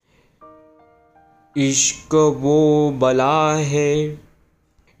इश्क वो बला है,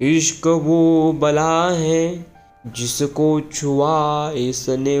 इश्क वो बला है, जिसको छुआ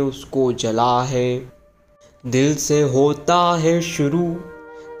इसने उसको जला है। दिल से होता है शुरू,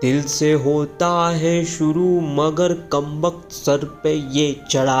 दिल से होता है शुरू, मगर कमबख्त सर पे ये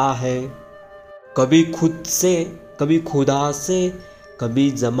चढ़ा है। कभी खुद से, कभी खुदा से,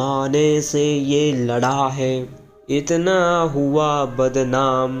 कभी ज़माने से ये लड़ा है। इतना हुआ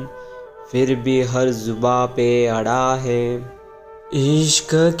बदनाम, फिर भी हर जुबां पे अड़ा है। इश्क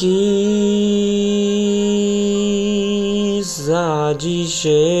की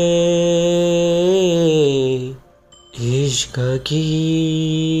साजिशें, इश्क की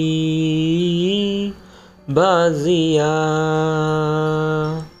बाजियां,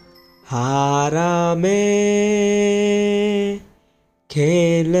 हारा में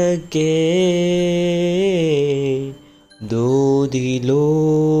खेल के दो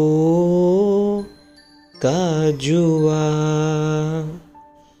दिलों का जुआ।